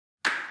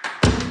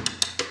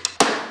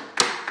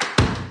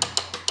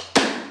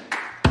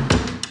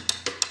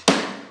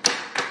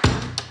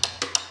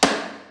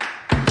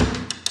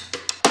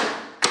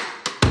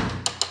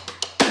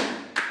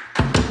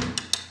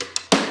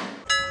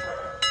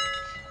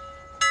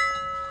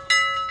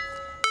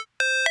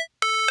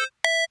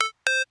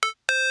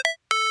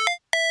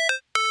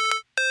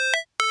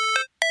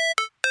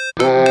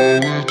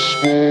it's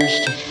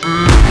supposed to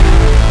feel.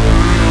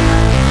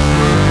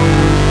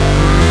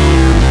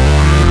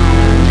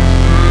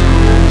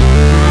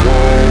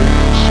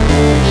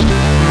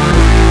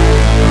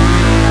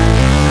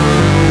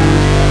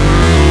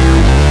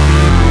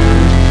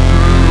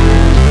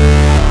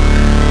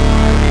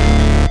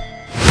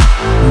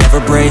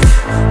 Never break,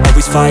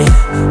 always fight,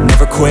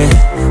 never quit,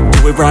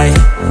 do it right,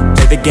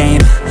 play the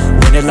game,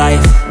 win it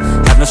life,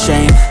 have no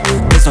shame,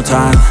 there's no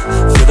time,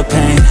 feel the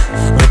pain,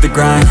 live the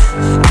grind,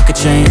 I could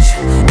change,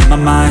 in my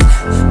mind,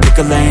 pick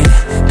a lane,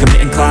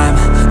 commit and climb,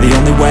 the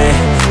only way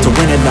to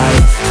win it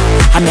life,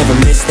 I never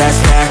miss,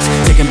 that's fact,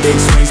 taking big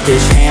swings,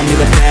 bitch, hand me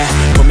the bat,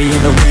 put me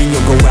in the ring,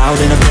 you'll go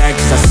out in a bag,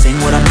 cause I sing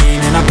what I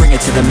mean and I bring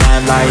it to the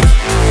mad light,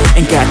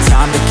 ain't got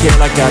time to kill,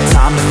 I got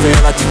time to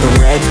feel, I took the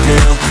red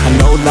pill, I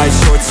know life's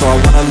short so I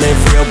wanna live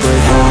real, but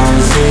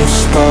how's it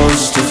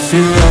supposed to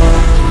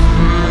feel?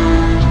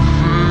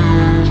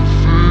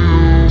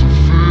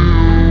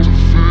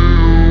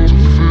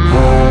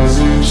 How's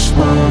it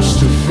supposed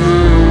to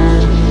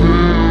feel?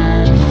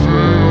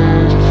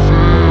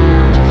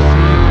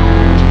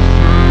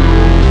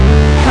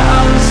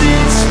 How's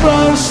it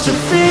supposed to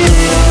feel?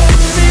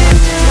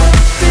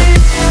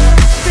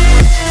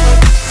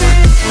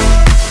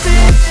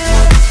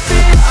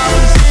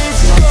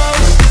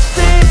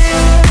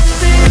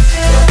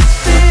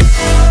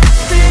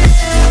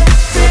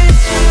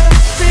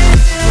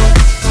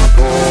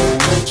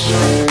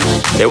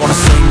 They wanna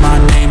say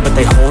my name, but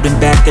they holding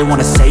back. They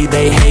wanna say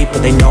they hate, but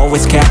they know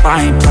it's cap.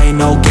 I ain't play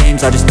no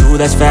games, I just do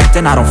that's fact.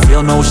 And I don't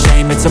feel no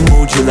shame, it's a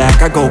mood you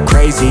lack. I go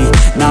crazy,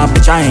 nah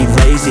bitch I ain't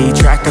lazy.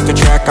 Track after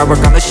track, I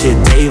work on this shit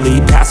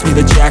daily. Pass me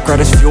the jack, right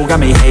as fuel,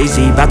 got me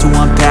hazy. About to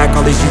unpack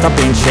all these things I've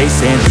been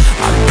chasing.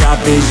 I've got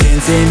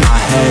visions in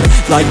my head,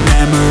 like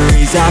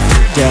memories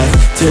after death.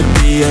 To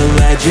be a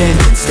legend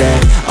instead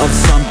of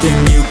something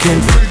you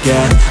can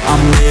forget.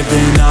 I'm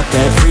living up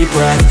every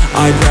breath,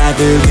 I'd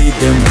rather lead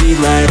than be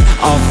led.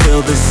 I'll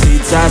fill the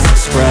seeds as I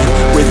spread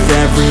with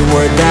every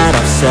word that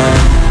I've said.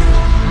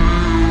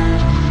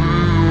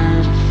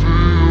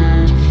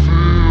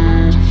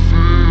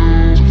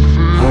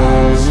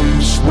 How's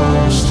it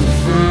supposed to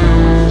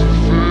feel?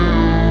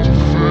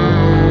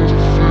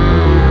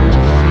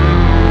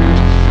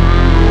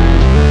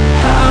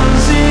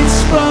 How's it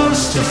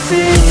supposed to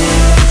feel?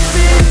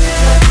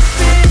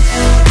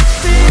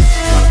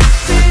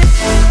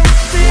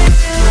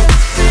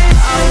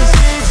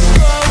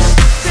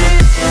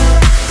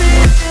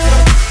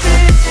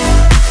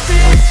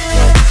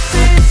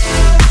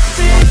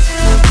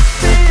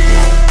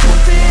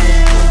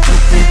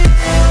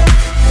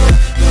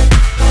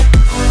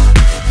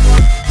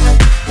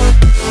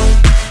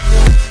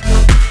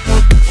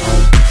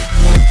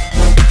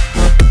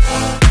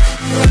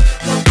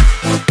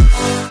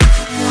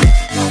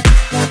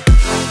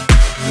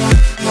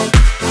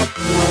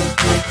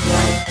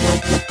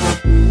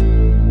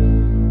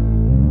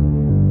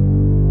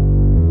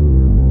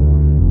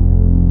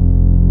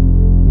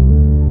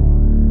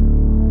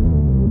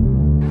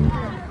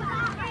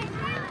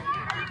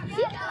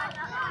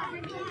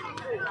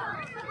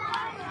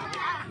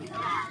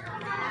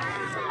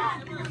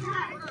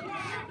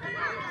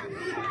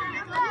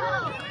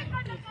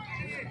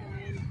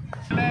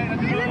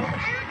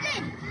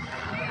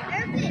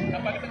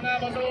 Dapat tengah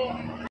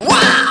masuk.